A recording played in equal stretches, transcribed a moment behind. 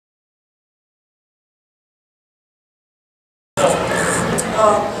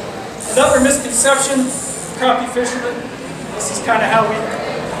Another misconception, crappie fishermen. This is kind of how we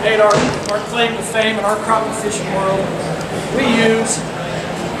made our claim to fame in our crappie fishing world. We use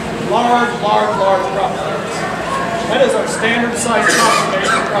large crappie hooks. That is our standard size crappie bait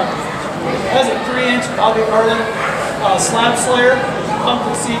for crappie fishing. That is a 3-inch Bobby Garland slab slayer,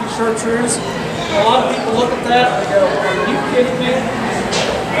 pumpkin seed and chartreuse. A lot of people look at that and they go, "Are you kidding me?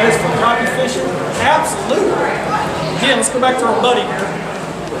 That is for crappie fishing?" Absolutely. Again, let's go back to our buddy here.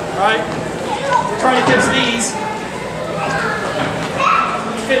 All right, we're trying to catch these.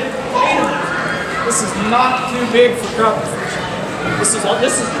 Fit 8 of them. This is not too big for crappie fishing.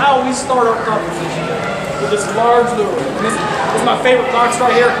 This is how we start our crappie fishing, with this large lure. And this is my favorite box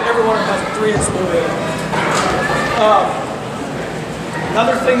right here. Every one of them has a 3-inch lure in it.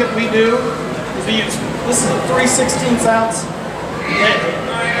 Another thing that we do is we use, this is a 3/16 ounce lead.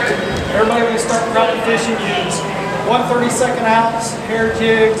 Everybody when you start crappie fishing use 1/32 ounce hair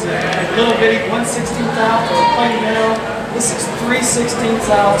jigs and little bitty 1/16 ounce or plain minnow. This is 3/16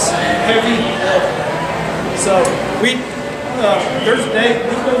 ounce heavy lead. So there's a day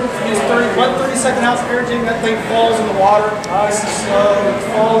we go use 1/32 ounce hair jig. That thing falls in the water nice and slow. It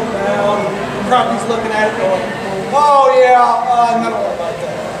falls down. The crappie's looking at it going, "Oh yeah, I'm not worried about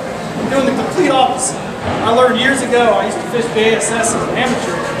that." I'm doing the complete opposite. I learned years ago. I used to fish BASS as an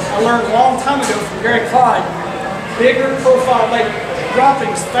amateur. I learned a long time ago from Gary Clyde. Bigger profile bait, dropping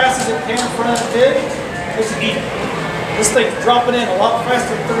as fast as it can in front of the fish, it's eat it. This thing's dropping in a lot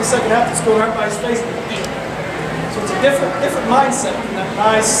faster than 32nd ounce. It's going right by his face and eat it. So it's a different mindset from that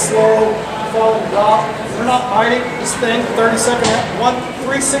nice, slow, falling drop. They're not biting. This thing, 32nd ounce,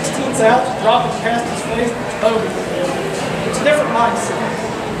 3/16 ounce, dropping past his face, boom. It's a different mindset.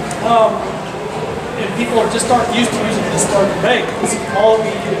 And people are just aren't used to using this starter bait. This is all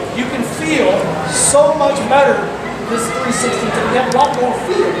we do. You can feel so much better this 3/16. We have a lot more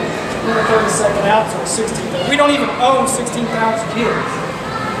feel than a 32nd ounce or a 16th ounce. We don't even own 16th ounce jigs.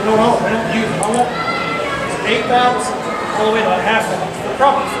 We don't own them. We don't use them. I want 1/8 ounce all the way to a 1/2 ounce for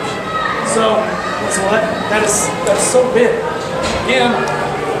crappie fishing. So that's so big. Again,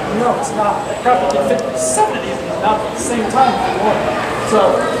 no, it's not. That crappie can fit 7 of these out at the same time if you want. So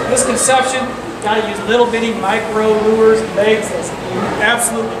misconception. Got to use little bitty micro lures and baits. That's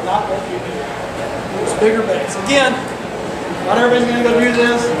absolutely not what we do. Use bigger baits. Again, not everybody's going to go do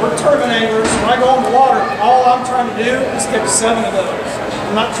this. We're tournament anglers. When I go on the water, all I'm trying to do is catch 7 of those.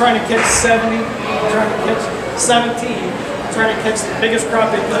 I'm not trying to catch 70. I'm trying to catch 17. I'm trying to catch the biggest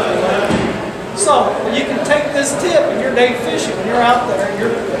crappie that So you can take this tip in your day fishing. When you're out there,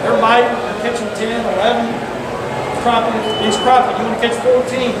 they're biting, you're catching 10, 11 crappie. These crappie, you want to catch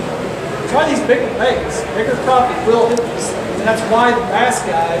 14. Try these bigger baits. Bigger crappie will hit these things. And that's why the bass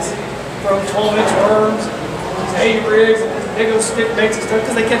guys throw 12-inch worms, these 80 rigs, and these big old stick baits and stuff,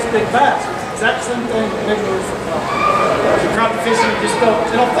 because they catch big bass. It's the exact same thing with big lures for crappie. If you're crappie fishing, you just don't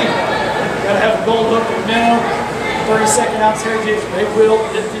think about it. You gotta have a gold hook and minnow, 32nd ounce hair jigs. They will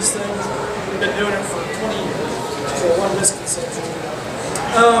hit these things. We've been doing it for 20 years. So one misconception.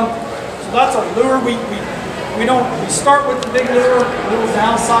 So that's our lure. We start with the big lure, a little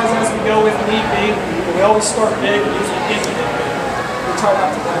downsize as we go if need be, but we always start big, usually empty. We try not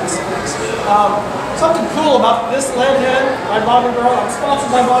to downsize. Something cool about this lead head by Bobby Garland. I'm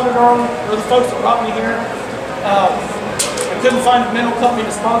sponsored by Bobby Garland. They're the folks that brought me here. I couldn't find a mineral company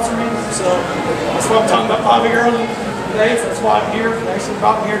to sponsor me, so that's why I'm talking about Bobby Garland today. So that's why I'm here. They actually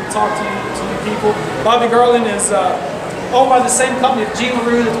brought me here to talk to you people. Bobby Garland is owned by the same company as G.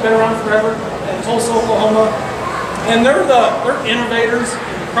 LaRue that's been around forever in Tulsa, Oklahoma. And they're innovators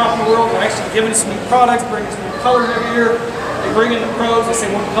in the crappie world. They're actually giving us new products, bringing us new colors every year. They bring in the pros. They say,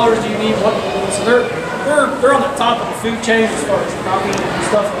 "What colors do you need? What?" So they're on the top of the food chain as far as crappie and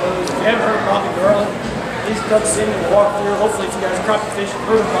stuff goes. If you haven't heard of Bobby Garland, please come see me and walk through. Hopefully, if you guys crappie fish, you've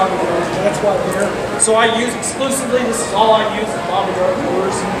heard of Bobby Garland. That's why I'm here. So I use exclusively. This is all I use is Bobby Garland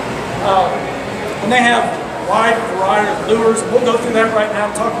lures. And they have a wide variety of lures. We'll go through that right now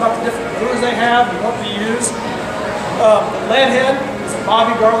and talk about the different lures they have and what we use. The lead head is a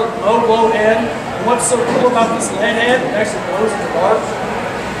Bobby Garland low glow head. And what's so cool about this lead head, it actually glows in the dark.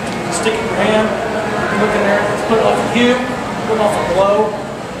 You stick it in your hand, look in there, it's putting off a hue, putting off a glow.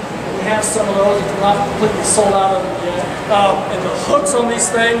 And we have some of those, they're not completely sold out of them yet. And the hooks on these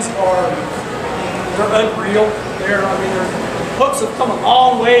things they're unreal. The hooks have come a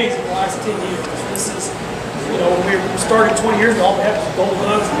long ways in the last 10 years. This is, when we started 20 years ago, all we had was gold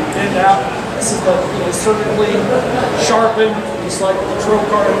hooks and we bend out. This is the surgically sharpened, just like the troll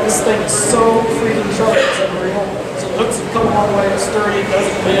card. This thing is so freaking sharp, it's unreal. So the hooks have come a long way, it's sturdy, it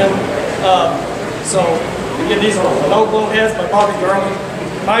doesn't bend. So again, these are low glow heads by Bobby Garland.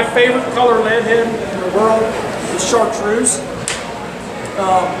 My favorite color lead head in the world is chartreuse.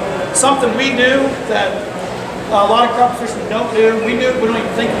 Something we do that a lot of crappie fishermen don't do, we don't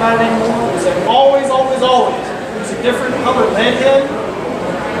even think about it anymore, is that always use a different color lead head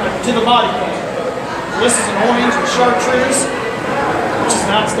to the body color. This is an orange and chartreuse, which is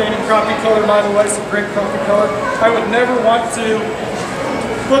an outstanding crappie color, by the way. It's a great crappie color. I would never want to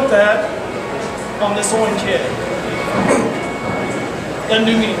put that on this orange head. Doesn't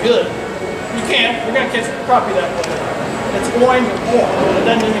do me any good. You can't. You're going to catch crappie that way. It's orange or orange, but it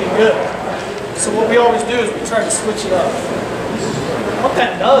doesn't do me any good. So what we always do is we try to switch it up. What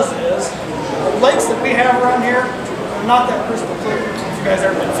that does is, the lakes that we have around here are not that crystal clear. If you guys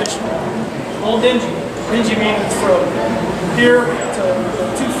ever been fishing, a little dingy. Dingy means from here to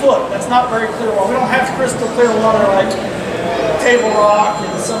 2 foot. That's not very clear water. We don't have crystal clear water like Table Rock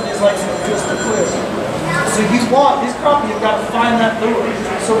and some of these lakes that are crystal clear. So these crappie, you've got to find that lure.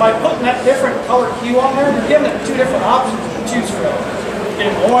 So by putting that different color hue on there, you're giving it 2 different options to choose from. You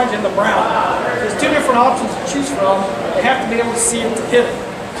get the orange and the brown. There's 2 different options to choose from. They have to be able to see it to hit it.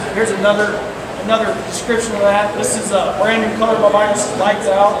 Here's another description of that. This is a brand new color by mine. This is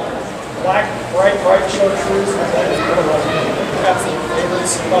Lights Out. Black, bright chartreuse. That is one of my absolute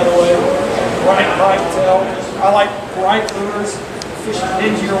favorites, by the way. Bright tail. I like bright lures. Fishing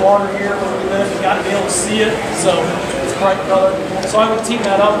dingier water here where we live, you got to be able to see it. So it's bright color. So I would team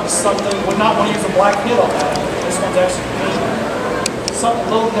that up with something. Would not want to use a black head on that. This one's actually pink. Something a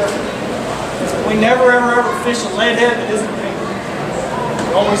little different. We never ever fish a lead head that isn't pink.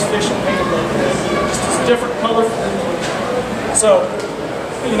 We always fish a painted lead head. Just a different color. So,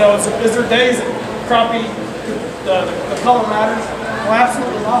 you know, is there days that crappie, the color matters? Well,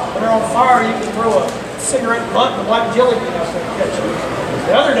 absolutely not. When they're on fire, you can throw a cigarette butt and a black jelly bean out there to catch you.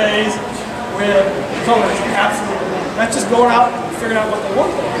 The other days, when the color is absolutely not. That's just going out and figuring out what they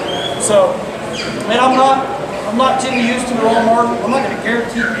want there. So, man, I'm not Jimmy Houston or Walmart. I'm not going to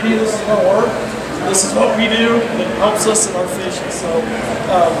guarantee any of this is going to work. This is what we do, and it helps us in our fishing. So,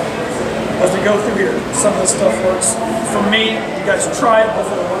 as we go through here, some of this stuff works for me. You guys try it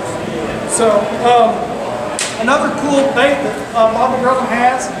before it works for you. So, another cool bait that Bobby Garland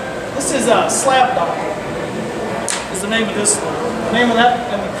has, this is a Slab Doctor, is the name of this one. The name of that,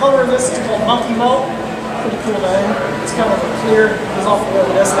 and the color of this is called Monkey Mo. Pretty cool name. It's kind of a clear, goes off the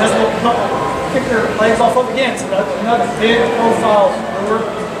other. It has a little couple kicker legs off up again. So another big profile lure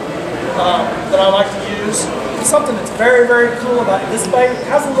that I like to use. Something that's very, very cool about this bait, it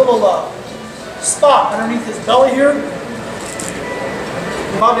has a little spot underneath his belly here.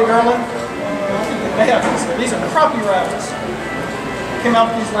 Bobby Garland, I think they may have these. These are crappie rattles. Came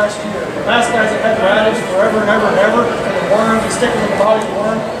out with these last year. The last guys that had rattles forever and ever and ever, and the worm, you stick them in the body of the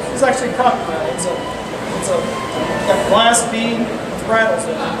worm. It's actually a crappie rattle. It's a got glass bead with rattles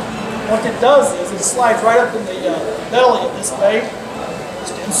in it. What it does is it slides right up in the belly of this bait.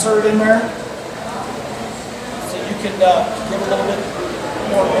 Just insert in there. So you can give a little bit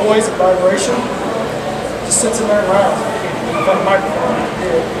more noise and vibration. Just sits in there and rattles. You've got a microphone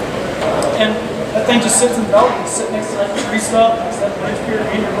here. And that thing just sits in the belly. You sit next to that greased up, next to that bridge pier,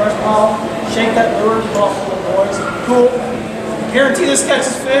 in your brush pile, shake that lure, put off a little noise. Cool. Guarantee this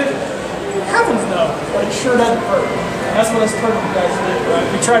catches fish. Heavens no, but it sure doesn't hurt. And that's what us tournament guys do, right?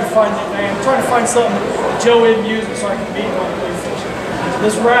 We try to find the man, try to find something that Joe isn't using so I can beat him on blue fishing.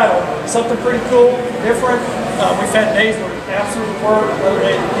 This rattle, something pretty cool, different. We've had days where it absolutely worked, other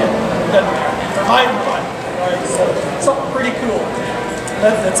days it doesn't matter. If they're biting, right? So something pretty cool.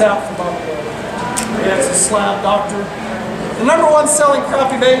 That's out from Bobby Garland. That's a Slab Doctor. The #1 selling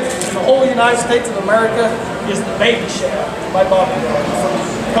crappie bait in the whole United States of America is the Baby Shad by Bobby Garland from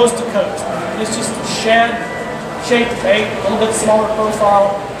coast to coast. It's just a shad-shaped bait, a little bit smaller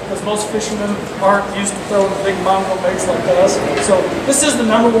profile, because most fishermen aren't used to throwing big mongrel baits like us. So this is the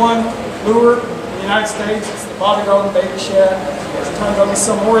 #1 lure in the United States. It's the Bobby Garland Baby Shad. There's tons of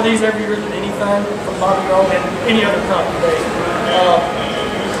some more of these every year than anything from Bobby Garland and any other crappie bait.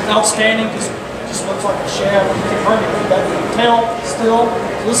 Outstanding, just looks like a shad. You can hardly put that in the tail still.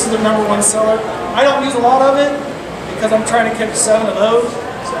 So this is the #1 seller. I don't use a lot of it because I'm trying to catch 7 of those.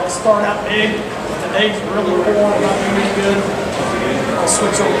 So I start out big. If the day's really warm and not doing good, I'll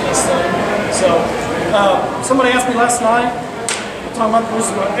switch over to this thing. So somebody asked me last night, talking about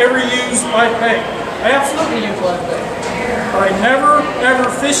this, about ever use live bait. I absolutely use live bait. But I never ever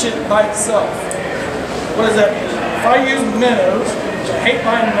fish it by itself. What does that mean? If I use minnows, which I hate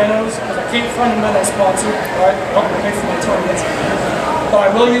buying minnows because I can't find a minnow sponsor, right? Help me pay for my tournaments. But I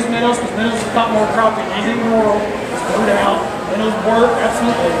will use minnows because minnows have got more crappie than anything in the world. No doubt. Minnows work,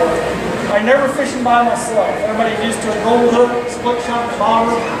 absolutely work. I never fishing by myself. Everybody used to a gold hook, split shot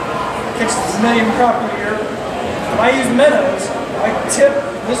bobber, catches a million crappie a year. When I use minnows, I tip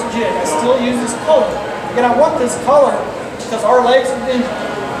this jig. I still use this color. Again, I want this color because our lakes are dingy.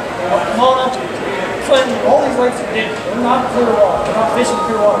 You know, Pomona, Clinton, all these lakes are dingy. They're not clear water. They're not fishing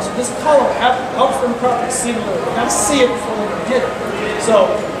clear water. So this color helps them crappie see the lure. They got to see it before they can get it.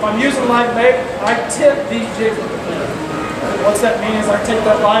 So if I'm using live bait, I tip these jigs with the minnow. What's that mean is I take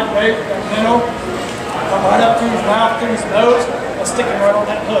that live bait, that minnow, come right up to his mouth, to his nose, and stick him right on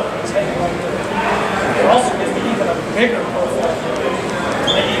that hook. He's hanging right there. It also gives me even a bigger profile.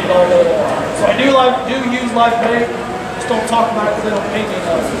 They eat it all day long. So I do use live bait. Just don't talk about it because they don't pay me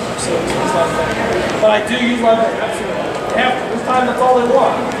enough. So it's live bait. But I do use live bait, absolutely. They have to. This time that's all they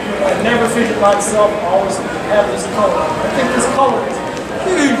want. I never fish it by itself. I always have this color. I think this color is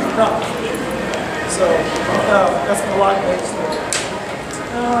huge enough. So that's the live bait story.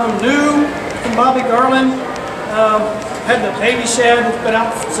 New from Bobby Garland. Had the baby shad that's been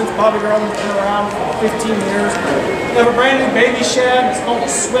out since Bobby Garland's been around for 15 years. We have a brand new baby shad. It's called a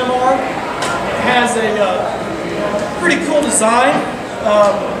swim arm. It has a pretty cool design.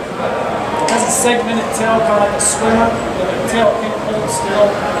 It has a segmented tail, kind of like a swimmer. The tail can't hold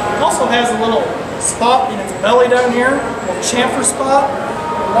still. It also has a little spot in its belly down here, a little chamfer spot.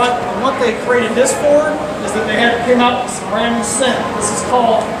 And what they created this for is that they came out with some brand new scent. This is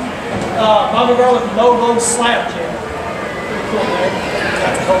called Bobby Garland No-Go Slab Jam. Pretty cool name.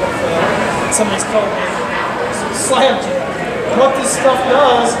 That's color for that. Somebody's color name. Slab Jam. And what this stuff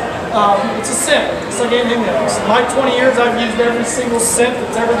does, it's a scent. It's like anything else. In my 20 years, I've used every single scent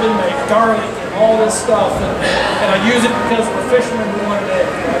that's ever been made. Garlic and all this stuff. And I use it because of the fishermen who wanted it.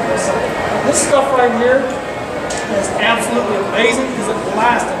 This stuff right here is absolutely amazing because it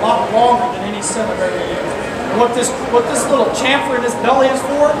lasts a lot longer than any scent I've ever used. And what this little chamfer in this belly is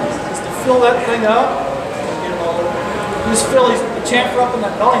for is to fill that thing up. You just fill the chamfer up in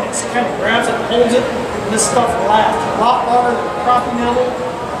that belly and it kind of grabs it and holds it. And this stuff lasts a lot longer than crappie nibble,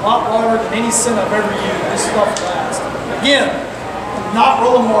 a lot longer than any scent I've ever used. This stuff lasts. Again, I'm not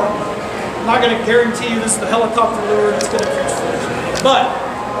rolling more. I'm not going to guarantee you this is the helicopter lure that's going to catch fish. But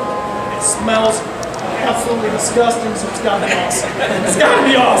it smells absolutely disgusting, so it's got to be awesome. It's got to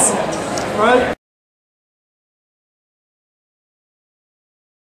be awesome, right?